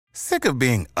Sick of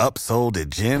being upsold at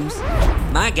gyms?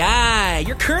 My guy,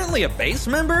 you're currently a base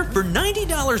member? For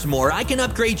 $90 more, I can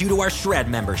upgrade you to our Shred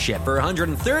membership. For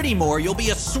 $130 more, you'll be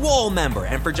a Swole member.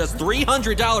 And for just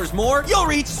 $300 more, you'll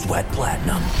reach Sweat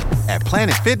Platinum. At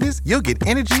Planet Fitness, you'll get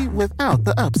energy without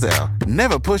the upsell.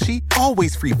 Never pushy,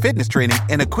 always free fitness training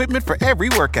and equipment for every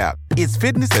workout. It's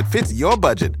fitness that fits your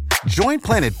budget. Join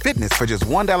Planet Fitness for just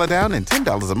 $1 down and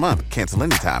 $10 a month. Cancel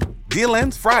anytime. Deal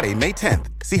ends Friday, May 10th.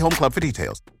 See Home Club for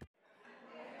details.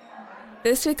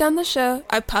 This week on the show,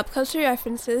 our pop culture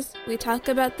references, we talk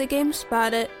about the game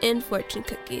Spot It and fortune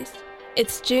cookies.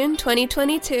 It's June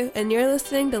 2022, and you're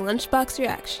listening to Lunchbox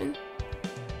Reaction.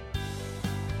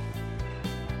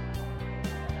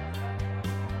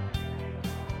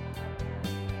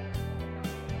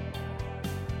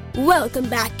 Welcome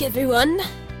back, everyone.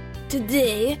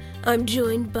 Today, I'm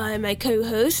joined by my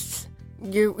co-hosts.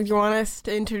 You want us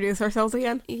to introduce ourselves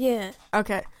again? Yeah.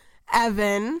 Okay.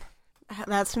 Evan,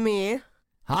 that's me.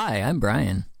 Hi, I'm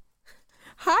Brian.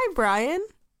 Hi, Brian.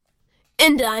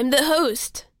 And I'm the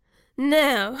host.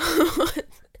 Now.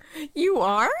 You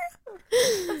are?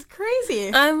 That's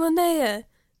crazy. I'm Linnea.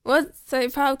 What's our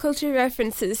pop culture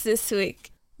references this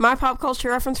week? My pop culture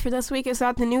reference for this week is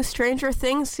that the new Stranger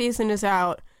Things season is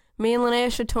out. Me and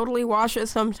Linnea should totally watch it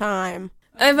sometime.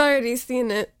 I've already seen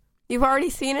it. You've already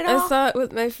seen it all? I saw it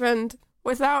with my friend.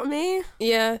 Without me?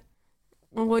 Yeah.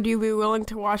 Would you be willing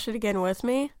to watch it again with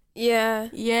me? Yeah.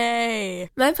 Yay.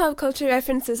 My pop culture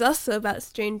reference is also about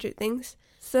Stranger Things.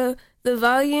 So, the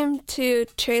Volume 2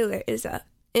 trailer is out.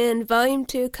 And Volume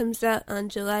 2 comes out on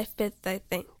July 5th, I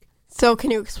think. So,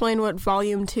 can you explain what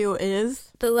Volume 2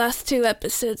 is? The last 2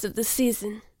 episodes of the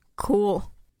season.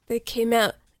 Cool. They came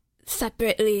out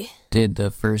separately. Did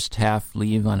the first half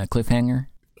leave on a cliffhanger?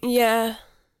 Yeah.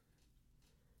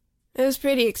 It was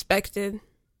pretty expected.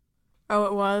 Oh,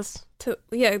 it was?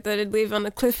 Yeah, that it'd leave on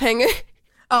a cliffhanger.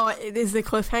 Oh, is the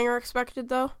cliffhanger expected,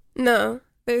 though? No,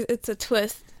 it's a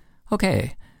twist.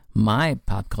 Okay, my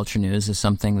pop culture news is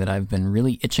something that I've been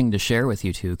really itching to share with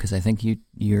you two, because I think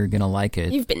you're going to like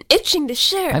it. You've been itching to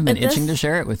share it. I've been itching to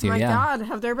share it with you, My yeah. God,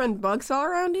 have there been bugs all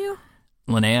around you?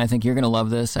 Linnea, I think you're going to love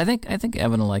this. I think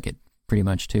Evan will like it pretty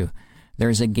much, too.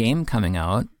 There's a game coming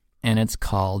out, and it's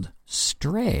called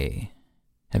Stray.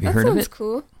 Have you heard of it? That sounds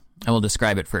cool. I will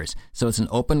describe it first. So it's an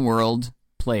open world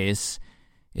place.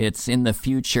 It's in the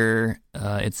future.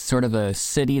 It's sort of a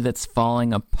city that's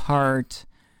falling apart.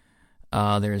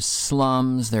 There's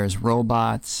slums. There's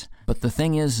robots. But the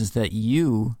thing is that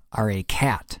you are a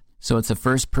cat. So it's a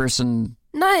first-person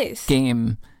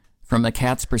game from a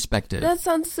cat's perspective. That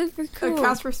sounds super cool. A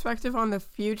cat's perspective on the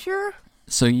future?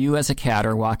 So you as a cat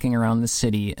are walking around the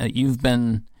city. You've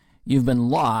been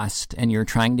lost, and you're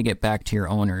trying to get back to your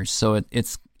owners. So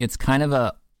it's kind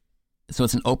of so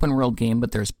it's an open world game,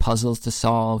 but there's puzzles to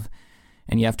solve,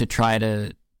 and you have to try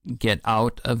to get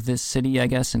out of this city, I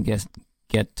guess, and get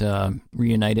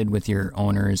reunited with your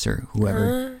owners or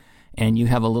whoever. And you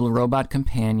have a little robot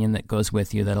companion that goes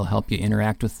with you that'll help you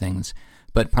interact with things.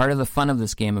 But part of the fun of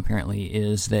this game, apparently,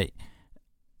 is that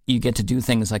you get to do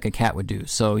things like a cat would do.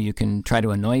 So you can try to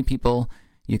annoy people,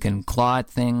 you can claw at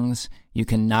things, you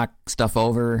can knock stuff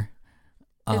over.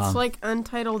 It's like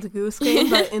Untitled Goose Game,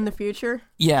 but in the future?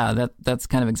 Yeah, that's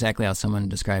kind of exactly how someone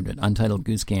described it, Untitled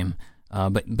Goose Game.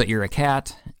 But you're a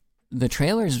cat. The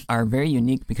trailers are very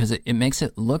unique because it makes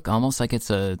it look almost like it's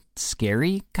a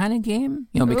scary kind of game,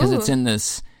 because it's in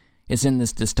this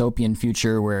dystopian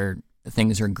future where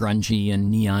things are grungy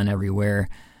and neon everywhere.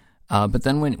 But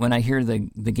then when I hear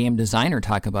the game designer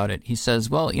talk about it, he says,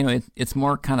 well, it's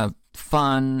more kind of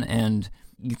fun and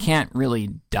you can't really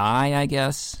die, I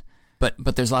guess.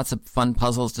 But there's lots of fun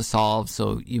puzzles to solve,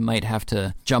 so you might have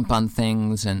to jump on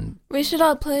things and... We should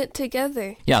all play it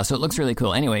together. Yeah, so it looks really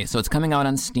cool. Anyway, so it's coming out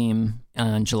on Steam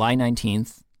on July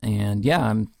 19th, and yeah,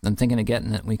 I'm thinking of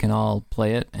getting it. We can all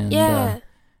play it and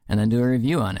then do a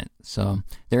review on it. So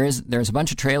there's a bunch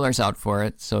of trailers out for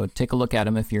it, so take a look at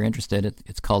them if you're interested.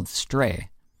 It's called Stray.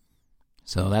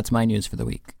 So that's my news for the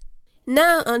week.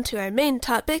 Now on to our main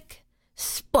topic,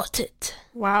 Spot It.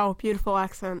 Wow, beautiful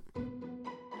accent.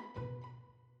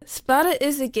 Spot It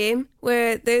is a game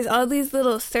where there's all these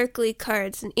little circly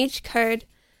cards, and each card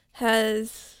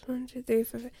has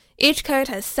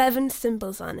 7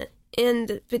 symbols on it.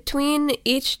 And between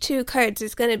each 2 cards,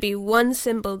 there's going to be one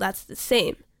symbol that's the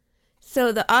same.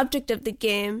 So the object of the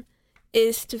game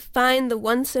is to find the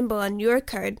one symbol on your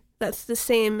card that's the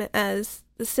same as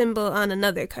the symbol on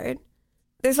another card.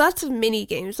 There's lots of mini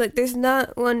games. There's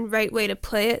not one right way to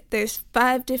play it. There's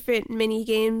 5 different mini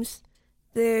games.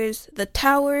 There's the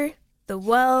tower, the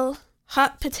well,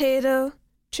 hot potato,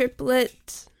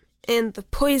 triplet, and the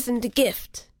poisoned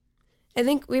gift. I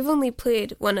think we've only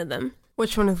played one of them.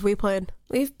 Which one have we played?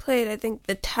 We've played, I think,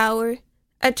 the Tower.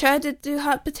 I tried to do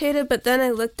Hot Potato, but then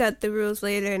I looked at the rules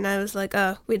later and I was like,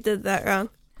 oh, we did that wrong.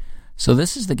 So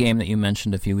this is the game that you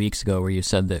mentioned a few weeks ago where you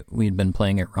said that we'd been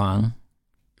playing it wrong.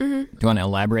 Mm-hmm. Do you want to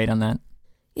elaborate on that?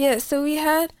 Yeah, so we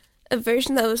had a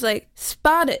version that was like,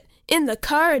 Spot It in the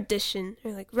Car Edition,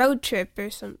 or like Road Trip or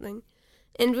something.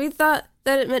 And we thought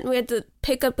that it meant we had to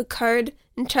pick up a card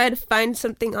and try to find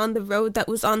something on the road that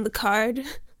was on the card.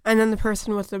 And then the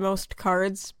person with the most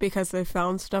cards, because they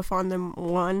found stuff on them,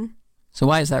 won. So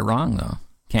why is that wrong, though?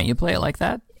 Can't you play it like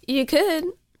that? You could.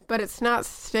 But it's not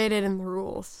stated in the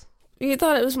rules. You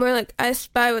thought it was more like I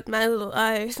spy with my little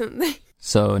eye or something.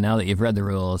 So now that you've read the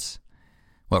rules,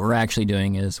 what we're actually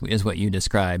doing is what you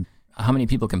described. How many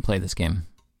people can play this game?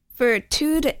 For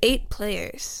 2 to 8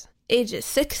 players, ages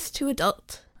 6 to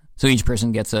adult. So each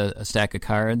person gets a stack of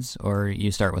cards, or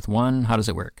you start with one? How does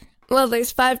it work? Well,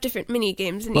 there's 5 different mini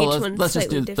games, and each one's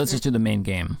slightly different. Let's just do the main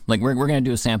game. Like we're going to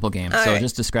do a sample game. All so right.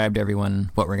 Just describe to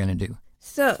everyone what we're going to do.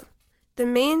 So, the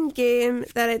main game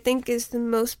that I think is the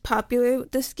most popular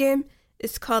with this game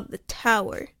is called the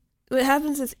Tower. What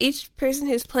happens is each person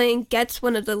who's playing gets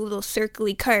one of the little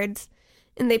circly cards,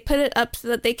 and they put it up so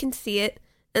that they can see it,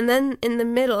 and then in the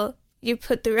middle, you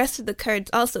put the rest of the cards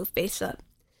also face up,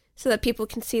 so that people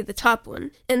can see the top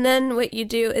one. And then what you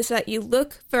do is that you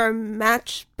look for a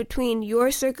match between your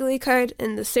circly card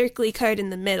and the circly card in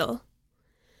the middle.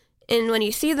 And when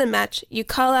you see the match, you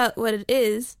call out what it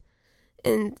is.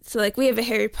 And so, like, we have a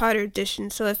Harry Potter edition,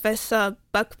 so if I saw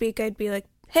Buckbeak, I'd be like,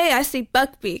 hey, I see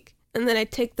Buckbeak. And then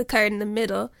I'd take the card in the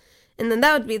middle, and then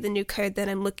that would be the new card that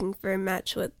I'm looking for a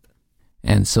match with.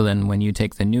 And so then when you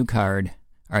take the new card,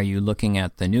 are you looking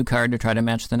at the new card to try to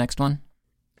match the next one?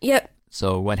 Yep.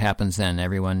 So what happens then?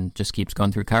 Everyone just keeps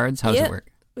going through cards? How does it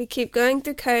work? We keep going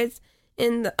through cards,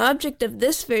 and the object of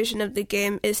this version of the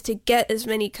game is to get as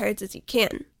many cards as you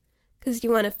can, because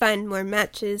you want to find more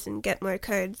matches and get more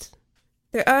cards.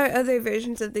 There are other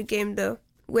versions of the game, though,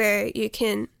 where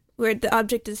the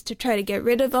object is to try to get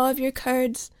rid of all of your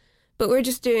cards, but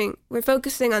we're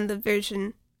focusing on the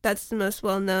version that's the most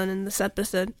well-known in this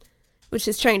episode, which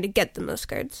is trying to get the most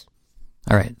cards.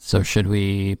 All right, so should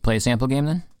we play a sample game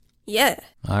then? Yeah.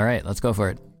 All right, let's go for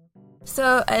it.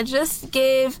 So I just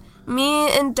gave me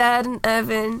and Dad and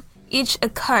Evan each a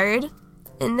card,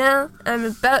 and now I'm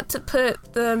about to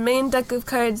put the main deck of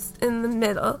cards in the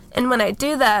middle. And when I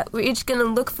do that, we're each going to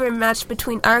look for a match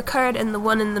between our card and the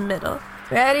one in the middle.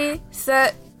 Ready,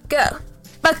 set, go.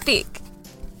 Buckbeak.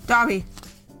 Dobby.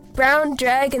 Brown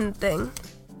dragon thing.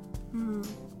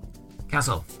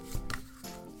 Castle.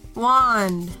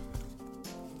 Wand.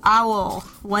 Owl.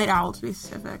 White owl, to be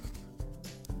specific.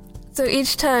 So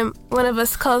each time one of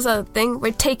us calls out a thing,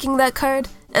 we're taking that card,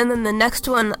 and then the next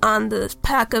one on the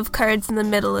pack of cards in the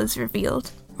middle is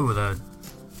revealed. Ooh, the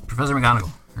Professor McGonagall,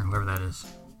 or whoever that is.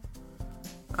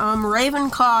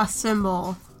 Ravenclaw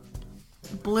symbol.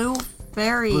 Blue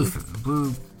fairy.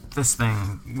 Blue, this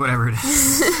thing, whatever it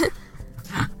is.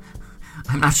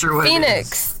 I'm not sure what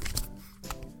Phoenix.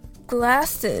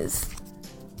 Glasses.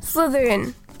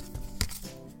 Slytherin.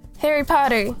 Harry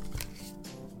Potter.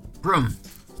 Broom.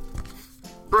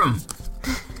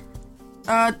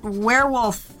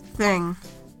 Werewolf thing.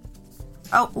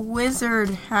 Oh, wizard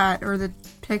hat, or the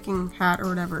picking hat, or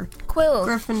whatever. Quill.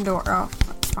 Gryffindor. Oh,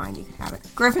 fine, you can have it.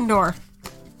 Gryffindor.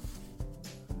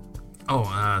 Oh,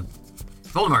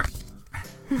 Voldemort.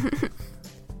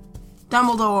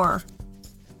 Dumbledore.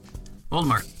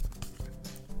 Voldemort.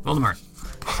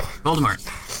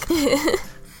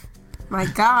 My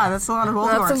god, that's a lot of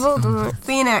Voldemorts. Lots of Voldemort.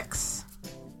 Phoenix.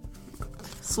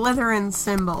 Slytherin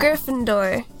symbol.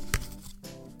 Gryffindor.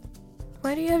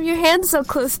 Why do you have your hands so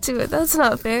close to it? That's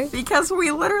not fair. Because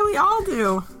we literally all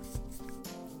do.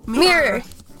 Mirror.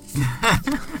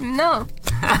 No.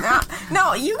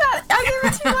 No, you got. I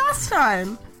gave it to you last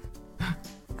time.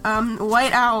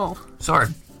 White owl.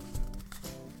 Sword.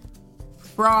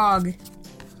 Frog.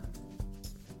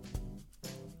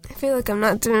 I feel like I'm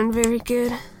not doing very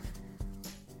good.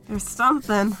 There's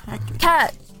something.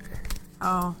 Cat.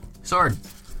 Oh, Sword.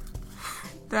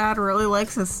 Dad really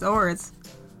likes his swords.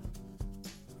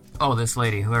 Oh, this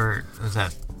lady, whoever was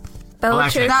that?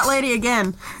 Bellatrix. That lady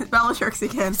again. Bellatrix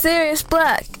again. Sirius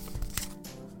Black.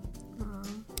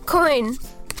 Coin.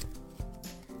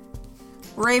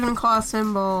 Ravenclaw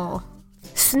symbol.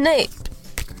 Snape.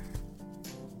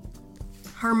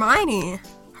 Hermione.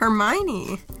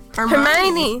 Hermione. No.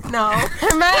 Hermione.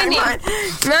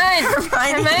 Mine.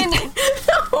 Hermione.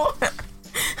 No.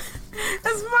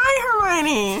 That's my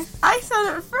Hermione. I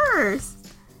said it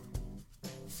first.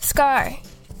 Scar.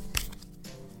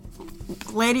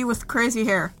 lady with crazy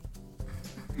hair.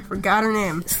 Forgot her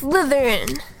name.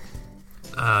 Slytherin.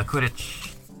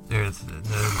 Quidditch. There's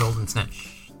the Golden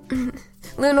Snitch.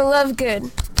 Luna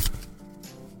Lovegood.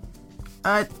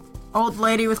 Old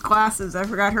lady with glasses. I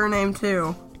forgot her name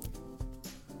too.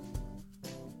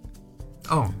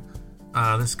 Oh,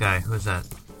 this guy. Who is that?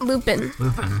 Lupin.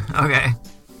 Lupin. Okay.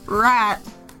 Rat.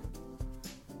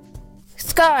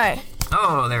 Scar.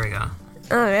 Oh, there we go.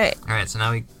 Alright. Alright, so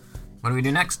now what do we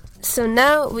do next? So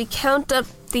now we count up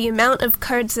the amount of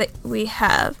cards that we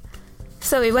have.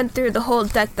 So we went through the whole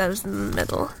deck that was in the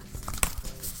middle.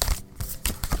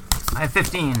 I have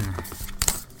 15.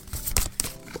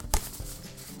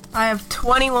 I have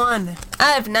 21. I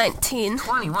have 19.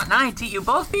 21. 19. You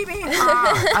both beat me?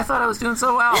 I thought I was doing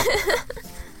so well.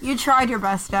 You tried your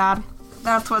best, Dad.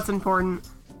 That's what's important.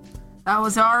 That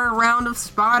was our round of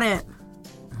Spot It.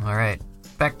 Alright,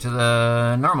 back to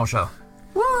the normal show.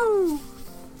 Woo!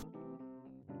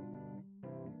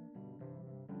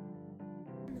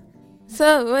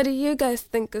 So, what do you guys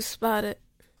think of Spot It?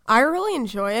 I really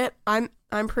enjoy it.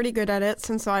 I'm pretty good at it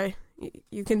since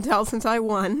you can tell since I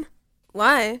won.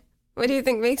 Why? What do you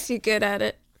think makes you good at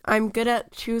it? I'm good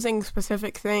at choosing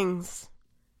specific things.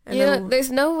 And You know, then-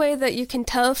 there's no way that you can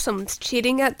tell if someone's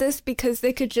cheating at this because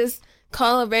they could just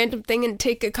call a random thing and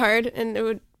take a card and it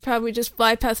would probably just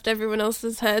fly past everyone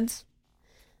else's heads.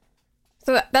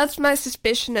 So that's my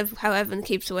suspicion of how Evan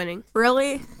keeps winning.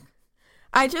 Really?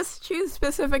 I just choose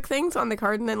specific things on the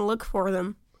card and then look for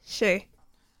them. Sure.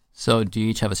 So, do you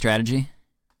each have a strategy?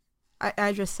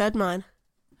 I just said mine.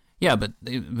 Yeah, but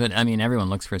I mean, everyone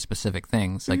looks for specific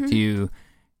things. Like, do you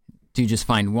just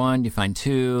find one? Do you find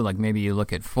two? Like, maybe you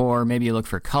look at four. Maybe you look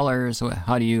for colors.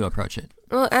 How do you approach it?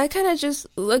 Well, I kind of just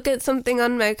look at something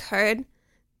on my card,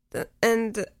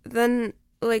 and then,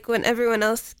 like, when everyone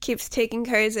else keeps taking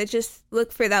cards, I just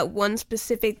look for that one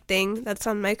specific thing that's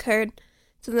on my card.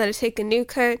 So then I take a new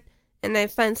card, and I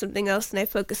find something else, and I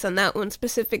focus on that one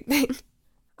specific thing.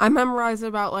 I memorize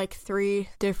about like 3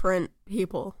 different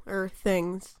people or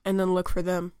things and then look for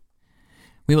them.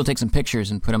 We will take some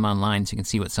pictures and put them online so you can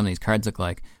see what some of these cards look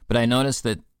like. But I noticed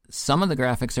that some of the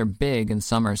graphics are big and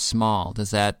some are small.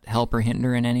 Does that help or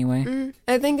hinder in any way?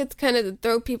 I think it's kind of to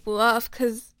throw people off,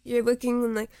 because you're looking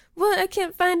and like, well, I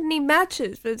can't find any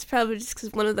matches, but it's probably just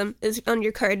because one of them is on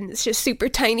your card and it's just super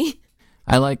tiny.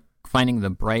 I like finding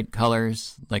the bright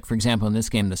colors. Like, for example, in this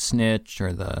game, the snitch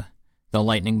or the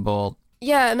lightning bolt.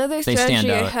 Yeah, another They stand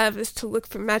strategy I out. have is to look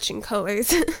for matching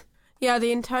colors. Yeah,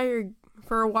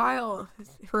 for a while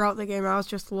throughout the game, I was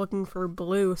just looking for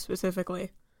blue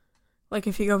specifically. Like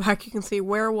if you go back, you can see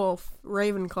werewolf,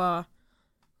 Ravenclaw.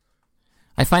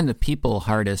 I find the people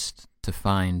hardest to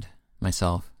find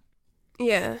myself.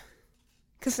 Yeah,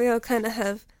 because they all kind of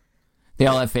have... They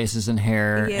all have faces and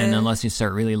hair, Yeah. and unless you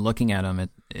start really looking at them,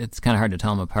 it's kind of hard to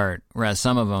tell them apart. Whereas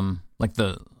some of them, like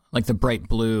the bright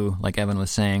blue, like Evan was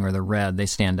saying, or the red, they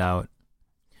stand out.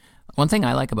 One thing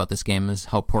I like about this game is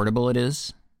how portable it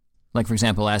is. Like, for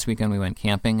example, last weekend we went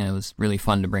camping, and it was really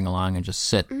fun to bring along and just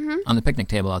sit on the picnic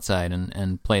table outside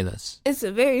and play this. It's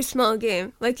a very small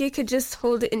game. Like, you could just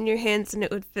hold it in your hands and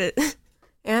it would fit.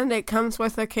 And it comes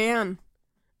with a can.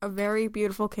 A very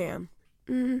beautiful can.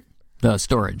 The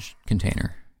storage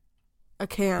container. A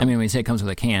can. I mean, when you say it comes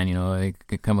with a can, it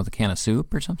could come with a can of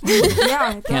soup or something?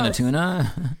 yeah, it Can of does.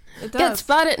 tuna? It Get does.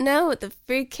 Spot It now with the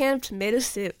free can of tomato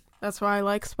soup. That's why I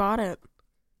like Spot It.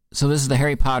 So this is the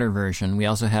Harry Potter version. We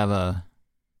also have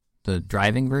the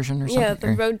driving version or something? Yeah, the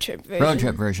Or- road trip version. road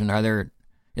trip version.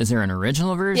 Is there an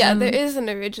original version? Yeah, there is an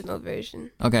original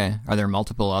version. Okay. Are there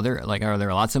multiple are there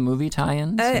lots of movie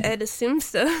tie-ins? I'd assume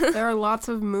so. There are lots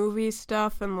of movie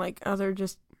stuff and like other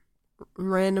just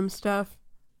random stuff.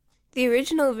 The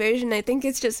original version, I think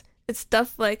it's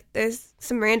stuff like there's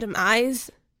some random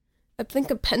eyes, I think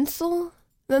a pencil,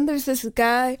 then there's this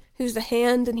guy who's a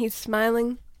hand and he's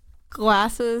smiling.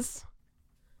 Glasses.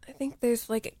 I think there's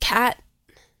like a cat.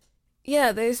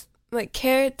 Yeah, there's like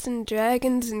carrots and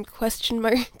dragons and question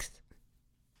marks.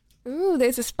 Ooh,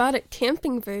 there's a Spot It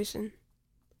camping version.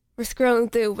 We're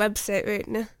scrolling through a website right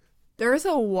now. There's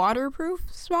a waterproof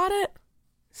Spot It.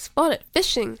 Spot It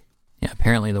fishing. Yeah,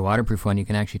 apparently the waterproof one you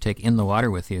can actually take in the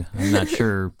water with you. I'm not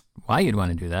sure why you'd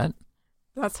want to do that.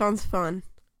 That sounds fun.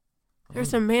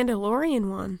 There's a Mandalorian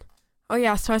one. Oh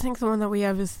yeah, so I think the one that we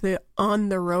have is the on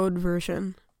the road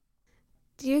version.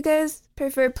 Do you guys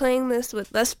prefer playing this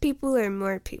with less people or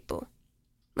more people?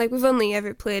 Like, we've only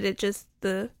ever played it just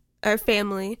our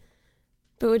family.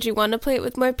 But would you want to play it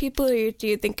with more people, or do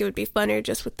you think it would be funner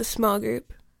just with the small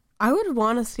group? I would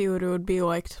want to see what it would be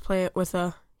like to play it with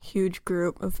a huge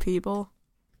group of people.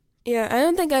 Yeah, I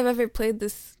don't think I've ever played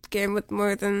this game with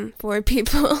more than 4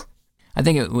 people. I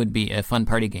think it would be a fun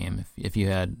party game if you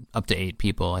had up to 8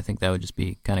 people. I think that would just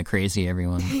be kind of crazy,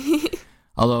 everyone.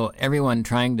 Although everyone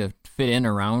trying to fit in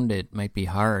around it might be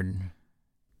hard.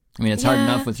 I mean, it's hard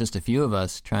enough with just a few of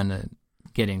us trying to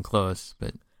get in close,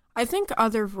 but... I think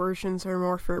other versions are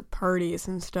more for parties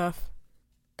and stuff.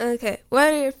 Okay,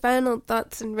 what are your final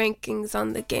thoughts and rankings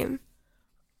on the game?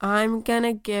 I'm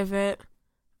gonna give it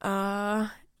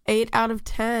 8 out of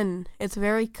 10. It's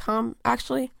very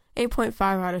actually 8.5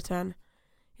 out of 10.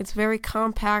 It's very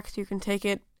compact. You can take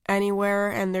it anywhere,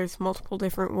 and there's multiple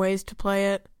different ways to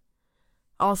play it.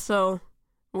 Also,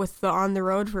 with the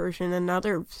on-the-road version and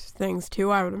other things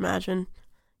too, I would imagine,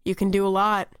 you can do a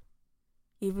lot.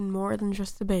 Even more than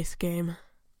just the base game.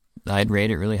 I'd rate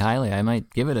it really highly. I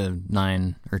might give it a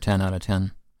 9 or 10 out of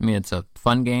 10. I mean, it's a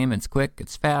fun game. It's quick.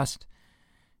 It's fast.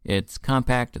 It's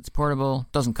compact. It's portable.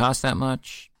 Doesn't cost that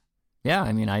much. Yeah,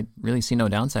 I mean, I really see no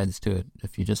downsides to it.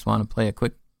 If you just want to play a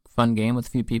quick, fun game with a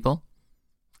few people,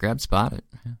 grab Spot It.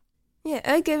 Yeah,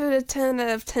 I give it a 10 out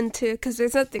of 10 too, because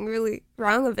there's nothing really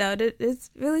wrong about it.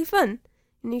 It's really fun.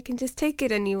 And you can just take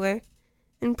it anywhere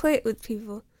and play it with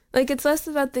people. Like, it's less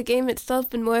about the game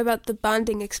itself and more about the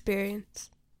bonding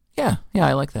experience. Yeah,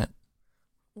 I like that.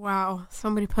 Wow,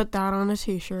 somebody put that on a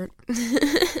t-shirt.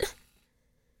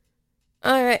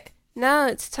 Alright, now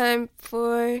it's time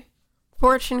for...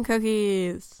 Fortune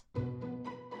cookies.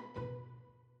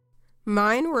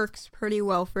 Mine works pretty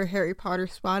well for Harry Potter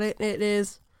Spot It. It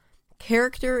is,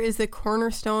 character is the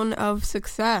cornerstone of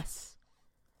success.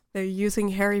 They're using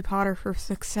Harry Potter for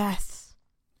success.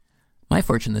 My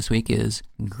fortune this week is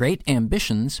great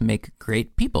ambitions make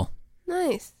great people.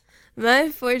 Nice. My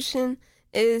fortune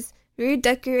is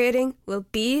redecorating will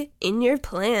be in your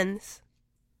plans.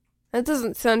 That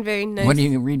doesn't sound very nice. What are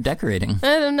you redecorating?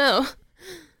 I don't know.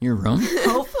 Your room?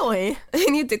 Hopefully. I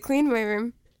need to clean my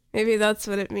room. Maybe that's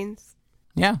what it means.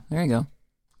 Yeah, there you go.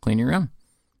 Clean your room.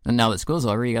 And now that school's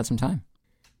over, you got some time.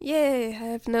 Yay, I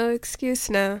have no excuse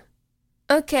now.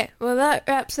 Okay, well that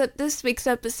wraps up this week's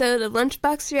episode of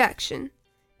Lunchbox Reaction.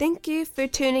 Thank you for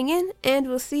tuning in, and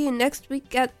we'll see you next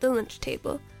week at the lunch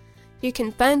table. You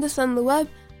can find us on the web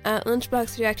at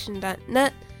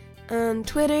lunchboxreaction.net, on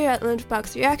Twitter at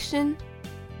lunchboxreaction,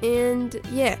 and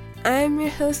yeah, I'm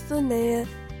your host Linnea,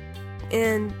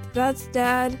 and that's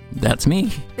Dad. That's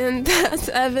me. And that's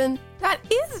Evan. That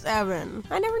is Evan.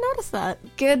 I never noticed that.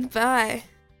 Goodbye.